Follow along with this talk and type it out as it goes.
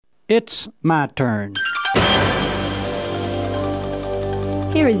It's my turn.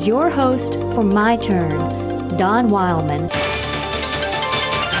 Here is your host for My Turn, Don Wildman.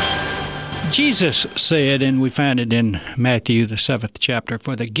 Jesus said, and we find it in Matthew, the 7th chapter,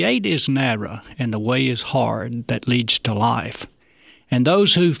 "For the gate is narrow and the way is hard that leads to life, and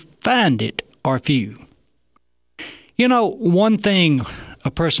those who find it are few." You know, one thing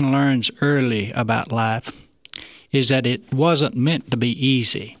a person learns early about life is that it wasn't meant to be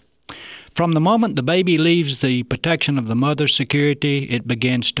easy. From the moment the baby leaves the protection of the mother's security, it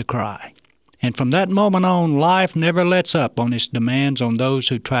begins to cry. And from that moment on, life never lets up on its demands on those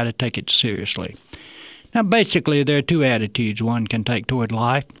who try to take it seriously. Now, basically, there are two attitudes one can take toward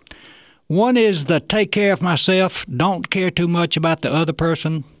life. One is the take care of myself, don't care too much about the other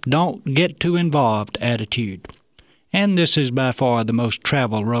person, don't get too involved attitude. And this is by far the most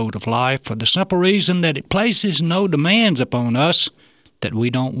traveled road of life for the simple reason that it places no demands upon us that we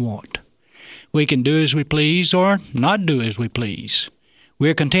don't want. We can do as we please or not do as we please.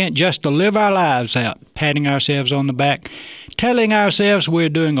 We're content just to live our lives out, patting ourselves on the back, telling ourselves we're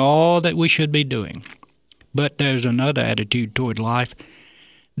doing all that we should be doing. But there's another attitude toward life.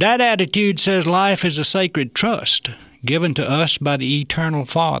 That attitude says life is a sacred trust given to us by the Eternal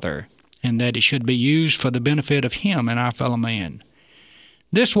Father, and that it should be used for the benefit of Him and our fellow man.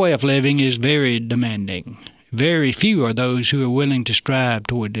 This way of living is very demanding. Very few are those who are willing to strive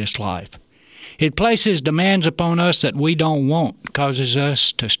toward this life. It places demands upon us that we don't want, causes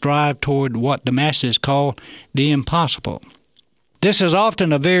us to strive toward what the masses call the impossible. This is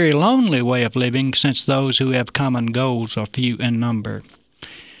often a very lonely way of living, since those who have common goals are few in number.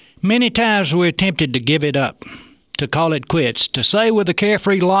 Many times we're tempted to give it up, to call it quits, to say with a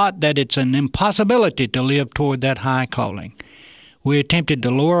carefree lot that it's an impossibility to live toward that high calling. We're tempted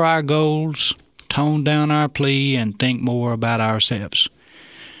to lower our goals, tone down our plea, and think more about ourselves.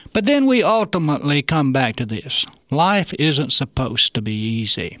 But then we ultimately come back to this. Life isn't supposed to be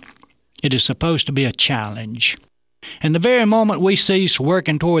easy. It is supposed to be a challenge. And the very moment we cease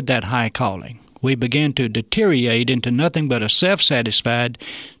working toward that high calling, we begin to deteriorate into nothing but a self-satisfied,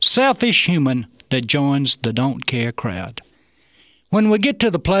 selfish human that joins the don't care crowd. When we get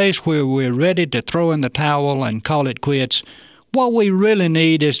to the place where we're ready to throw in the towel and call it quits, what we really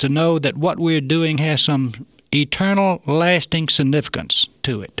need is to know that what we're doing has some eternal, lasting significance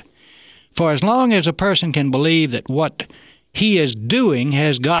to it. For as long as a person can believe that what he is doing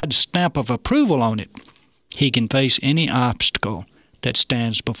has God's stamp of approval on it, he can face any obstacle that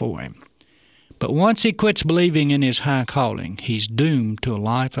stands before him. But once he quits believing in his high calling, he's doomed to a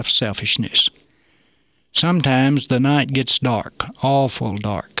life of selfishness. Sometimes the night gets dark, awful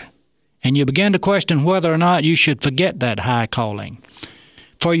dark, and you begin to question whether or not you should forget that high calling.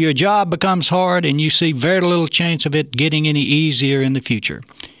 For your job becomes hard and you see very little chance of it getting any easier in the future.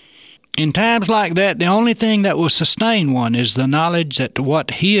 In times like that, the only thing that will sustain one is the knowledge that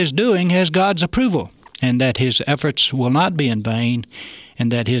what he is doing has God's approval, and that his efforts will not be in vain,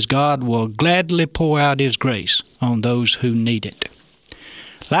 and that his God will gladly pour out his grace on those who need it.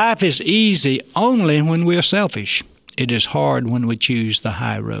 Life is easy only when we're selfish. It is hard when we choose the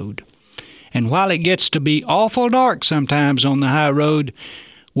high road. And while it gets to be awful dark sometimes on the high road,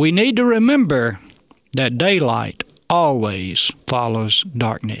 we need to remember that daylight always follows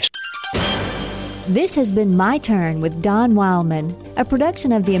darkness. This has been My Turn with Don Wildman, a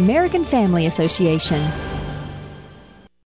production of the American Family Association.